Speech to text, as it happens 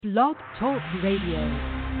Blog Talk Radio.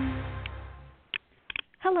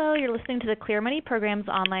 Hello, you're listening to the Clear Money Program's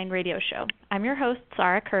online radio show. I'm your host,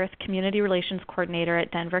 Sarah Kurth, Community Relations Coordinator at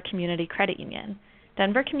Denver Community Credit Union.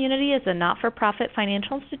 Denver Community is a not-for-profit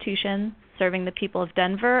financial institution serving the people of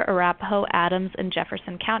Denver, Arapahoe, Adams, and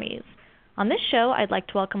Jefferson counties. On this show, I'd like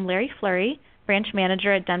to welcome Larry Fleury, Branch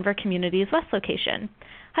Manager at Denver Community's West location.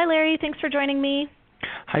 Hi, Larry. Thanks for joining me.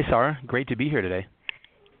 Hi, Sarah. Great to be here today.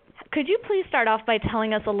 Could you please start off by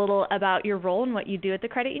telling us a little about your role and what you do at the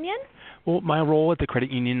credit union? Well, my role at the credit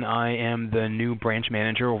union, I am the new branch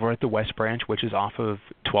manager over at the West Branch, which is off of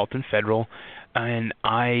 12th and Federal, and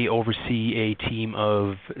I oversee a team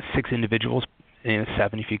of 6 individuals, 7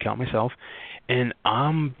 if you count myself, and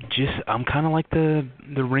I'm kind of like the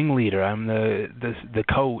ringleader. I'm the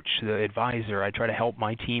coach, the advisor. I try to help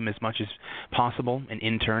my team as much as possible, and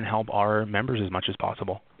in turn help our members as much as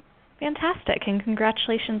possible. Fantastic, and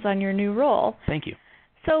congratulations on your new role. Thank you.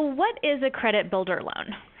 So what is a credit builder loan?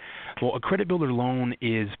 Well, a credit builder loan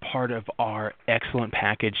is part of our excellent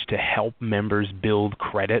package to help members build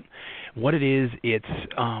credit. What it is, it's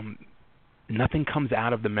nothing comes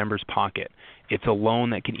out of the member's pocket. It's a loan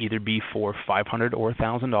that can either be for $500 or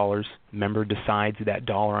 $1,000. Member decides that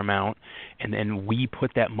dollar amount, and then we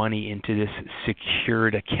put that money into this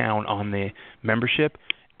secured account on the membership,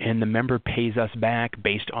 and the member pays us back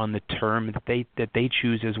based on the term that they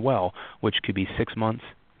choose as well, which could be 6 months,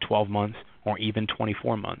 12 months, or even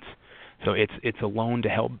 24 months. So it's a loan to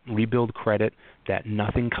help rebuild credit that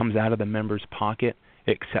nothing comes out of the member's pocket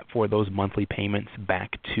except for those monthly payments back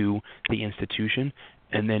to the institution.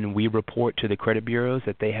 And then we report to the credit bureaus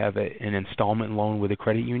that they have an installment loan with a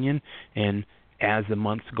credit union. And as the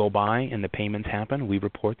months go by and the payments happen, we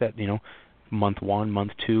report that, month 1,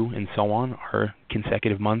 month 2, and so on are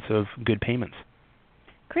consecutive months of good payments.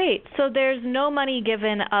 Great. So there's no money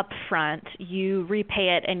given up front. You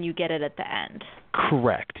repay it and you get it at the end.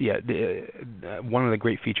 Correct. Yeah. One of the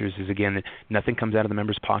great features is, again, that nothing comes out of the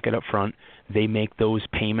member's pocket up front. They make those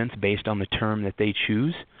payments based on the term that they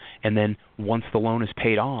choose. And then once the loan is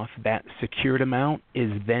paid off, that secured amount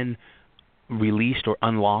is then released or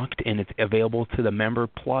unlocked, and it's available to the member,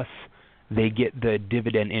 plus they get the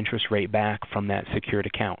dividend interest rate back from that secured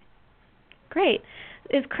account. Great.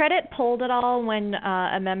 Is credit pulled at all when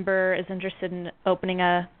a member is interested in opening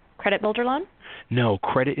a credit builder loan? No,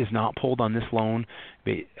 credit is not pulled on this loan.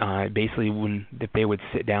 Basically, if they would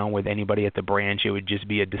sit down with anybody at the branch, it would just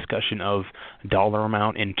be a discussion of dollar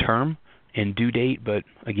amount and term and due date, but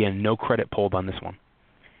again, no credit pulled on this one.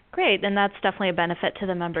 Great, and that's definitely a benefit to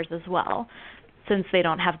the members as well, since they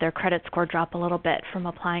don't have their credit score drop a little bit from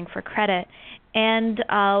applying for credit. And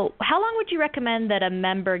how long would you recommend that a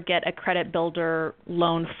member get a credit builder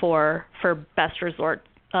loan for best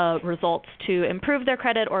results to improve their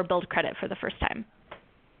credit or build credit for the first time?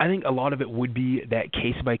 I think a lot of it would be that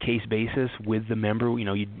case-by-case basis with the member.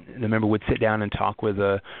 The member would sit down and talk with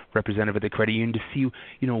a representative at the credit union to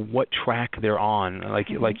see, what track they're on,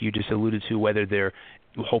 like you just alluded to, whether they're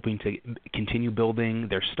hoping to continue building,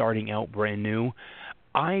 they're starting out brand new.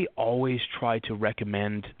 I always try to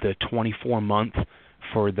recommend the 24-month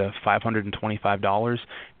for the $525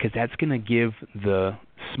 because that's going to give the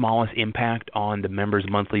smallest impact on the member's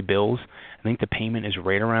monthly bills. I think the payment is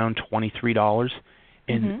right around $23,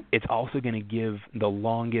 and it's also going to give the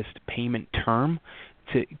longest payment term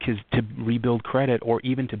because to rebuild credit or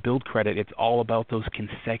even to build credit, it's all about those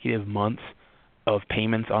consecutive months of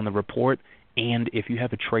payments on the report. And if you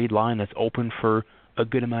have a trade line that's open for a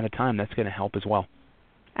good amount of time, that's going to help as well.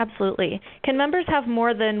 Absolutely. Can members have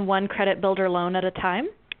more than one credit builder loan at a time?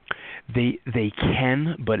 They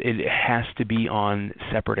can, but it has to be on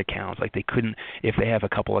separate accounts. Like they couldn't, if they have a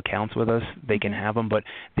couple accounts with us, they can have them, but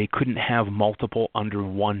they couldn't have multiple under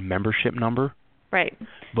one membership number. Right.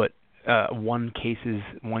 But one case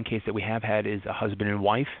that we have had is a husband and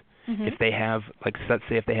wife. If they have, let's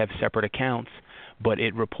say if they have separate accounts, but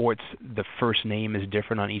it reports the first name is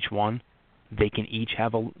different on each one, they can each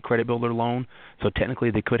have a credit builder loan. So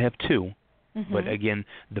technically they could have 2, but again,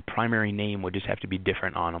 the primary name would just have to be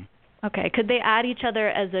different on them. Okay. Could they add each other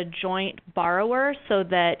as a joint borrower so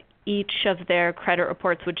that each of their credit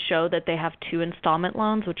reports would show that they have 2 installment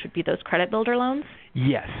loans, which would be those credit builder loans?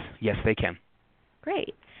 Yes, they can.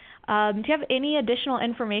 Great. Do you have any additional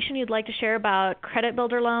information you'd like to share about credit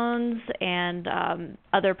builder loans and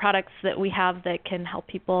other products that we have that can help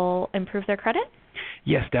people improve their credit?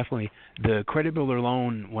 Yes, definitely. The credit builder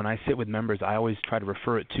loan, when I sit with members, I always try to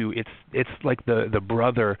refer it to, it's like the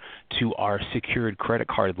brother to our secured credit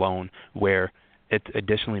card loan, where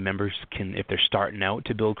additionally, members can, if they're starting out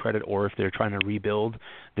to build credit or if they're trying to rebuild,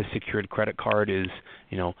 the secured credit card is,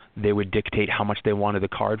 they would dictate how much they wanted the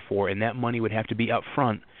card for, and that money would have to be up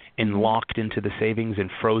front and locked into the savings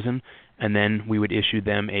and frozen, and then we would issue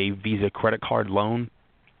them a Visa credit card loan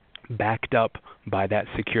backed up by that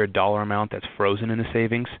secured dollar amount that's frozen in the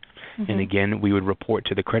savings. And again, we would report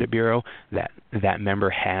to the credit bureau that that member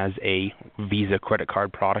has a Visa credit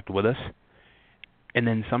card product with us. And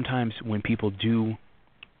then sometimes when people do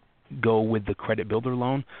go with the credit builder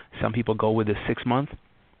loan, some people go with the 6-month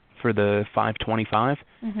for the $525,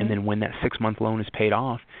 and then when that 6-month loan is paid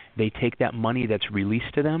off, they take that money that's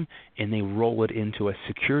released to them and they roll it into a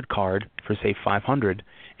secured card for say $500,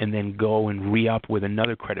 and then go and re-up with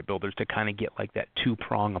another credit builder to kind of get like that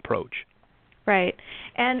two-prong approach. Right.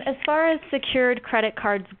 And as far as secured credit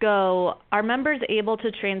cards go, are members able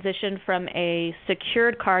to transition from a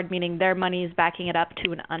secured card, meaning their money is backing it up,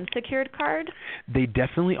 to an unsecured card? They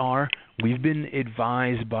definitely are. We've been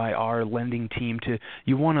advised by our lending team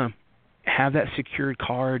you want to have that secured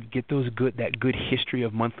card, get that good history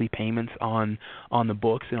of monthly payments on the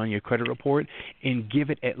books and on your credit report, and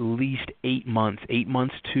give it at least 8 months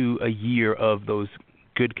to a year of those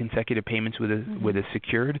good consecutive payments with a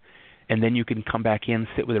secured. And then you can come back in,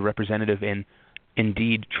 sit with a representative, and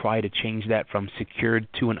indeed try to change that from secured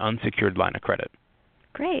to an unsecured line of credit.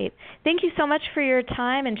 Great. Thank you so much for your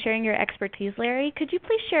time and sharing your expertise, Larry. Could you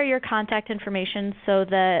please share your contact information so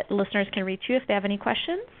that listeners can reach you if they have any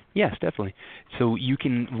questions? Yes, definitely. So you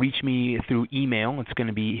can reach me through email. It's going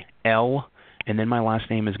to be L, and then my last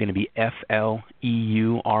name is going to be Fleury,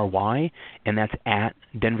 and that's at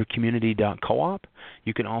denvercommunity.coop.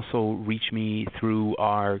 You can also reach me through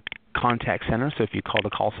our contact center. So if you call the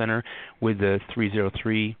call center with the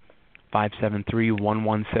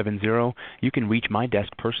 303-573-1170, you can reach my desk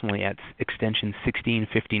personally at extension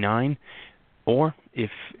 1659. Or if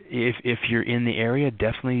you're in the area,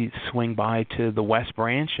 definitely swing by to the West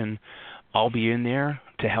Branch, and I'll be in there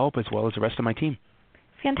to help as well as the rest of my team.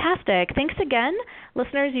 Fantastic. Thanks again.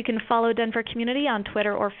 Listeners, you can follow Denver Community on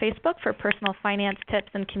Twitter or Facebook for personal finance tips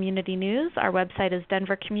and community news. Our website is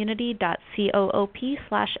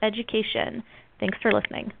denvercommunity.coop/education. Thanks for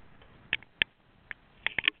listening.